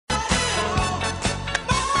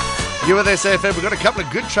You with SAFM. We've got a couple of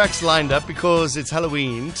good tracks lined up because it's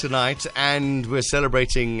Halloween tonight and we're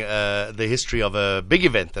celebrating the history of a big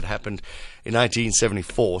event that happened in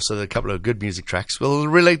 1974. So there are a couple of good music tracks. We'll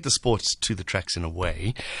relate the sports to the tracks in a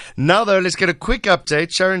way. Now, though, let's get a quick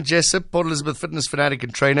update. Sharon Jessop, Port Elizabeth fitness fanatic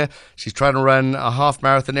and trainer. She's trying to run a half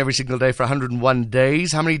marathon every single day for 101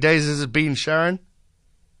 days. How many days has it been, Sharon?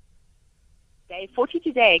 Day 40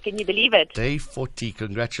 today. Can you believe it? Day 40.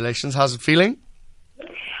 Congratulations. How's it feeling?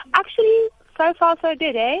 Actually, so far so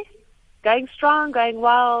good, eh? Going strong, going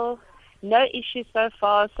well. No issues so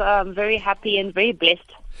far, so I'm very happy and very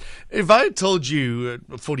blessed. If I had told you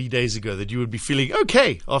 40 days ago that you would be feeling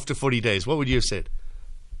okay after 40 days, what would you have said?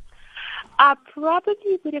 I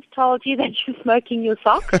probably would have told you that you're smoking your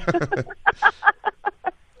socks.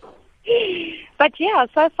 But yeah,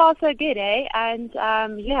 so far so good, eh? And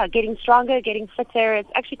yeah, getting stronger, getting fitter. It's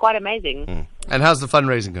actually quite amazing. And how's the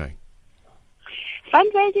fundraising going?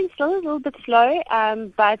 Fundraising still a little bit slow,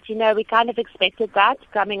 but, you know, we kind of expected that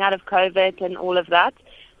coming out of COVID and all of that.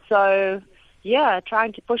 So, yeah,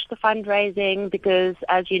 trying to push the fundraising because,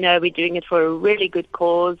 as you know, we're doing it for a really good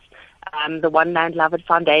cause, the One Land Love It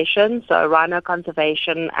Foundation, so rhino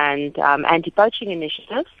conservation and anti-poaching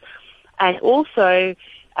initiatives, and also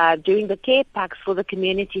doing the care packs for the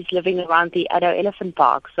communities living around the Addo Elephant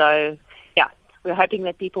Park. So, yeah, we're hoping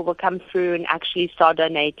that people will come through and actually start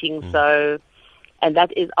donating. So... And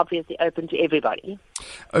that is obviously open to everybody.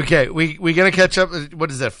 Okay, we're going to catch up.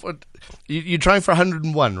 What is that? You're trying for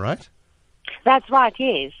 101, right? That's right,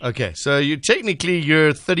 yes. Okay, so you're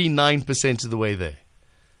 39% of the way there.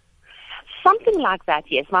 Something like that,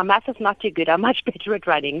 yes. My math is not too good. I'm much better at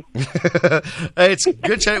running. It's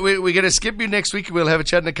good chat. We're going to skip you next week. We'll have a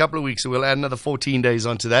chat in a couple of weeks. So we'll add another 14 days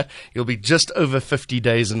onto that. You'll be just over 50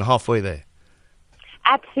 days and halfway there.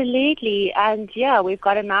 Absolutely. And yeah, we've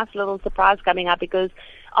got a nice little surprise coming up because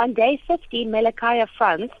on day 50, Melakaya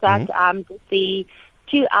France, that the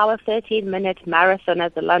 2-hour, 13-minute marathon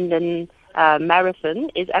at the London Marathon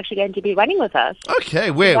is actually going to be running with us. Okay,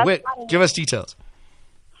 where? Give us details.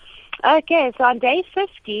 Okay, so on day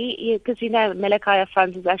 50, because you know Melakaya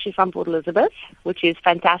France is actually from Port Elizabeth, which is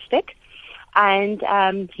fantastic. And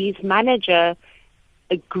his manager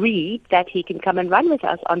agreed that he can come and run with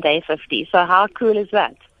us on day 50. So how cool is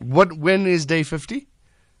that? When is day 50?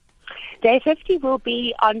 Day 50 will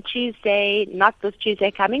be on Tuesday, not this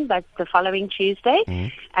Tuesday coming, but the following Tuesday.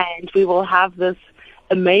 And we will have this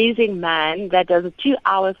amazing man that does a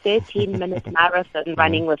 2-hour, 13-minute marathon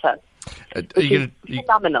running with us.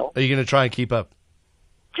 Phenomenal. Are you going to try and keep up?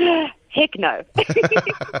 Heck no.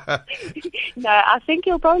 No, I think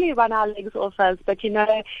he'll probably run our legs off us. But, you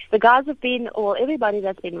know, the guys have been, or everybody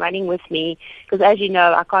that's been running with me, because as you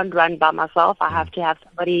know, I can't run by myself. I have to have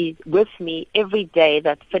somebody with me every day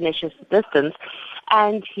that finishes the distance.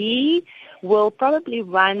 And he will probably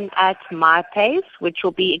run at my pace, which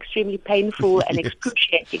will be extremely painful and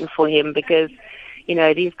excruciating for him because, you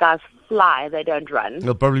know, these guys fly, they don't run.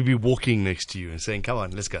 He'll probably be walking next to you and saying, come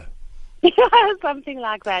on, let's go. Something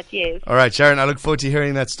like that, yes. All right, Sharon, I look forward to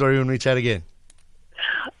hearing that story when we chat again.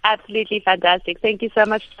 Absolutely fantastic. Thank you so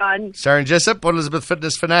much, John. Sharon Jessop, Port Elizabeth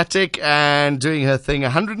fitness fanatic, and doing her thing,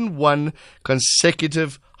 101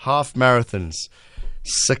 consecutive half marathons.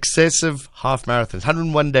 Successive half marathons,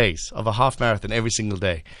 101 days of a half marathon every single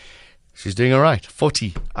day. She's doing all right.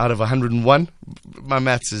 40 out of 101. My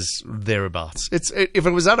maths is thereabouts. If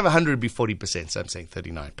it was out of 100, it'd be 40%, so I'm saying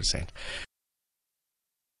 39%.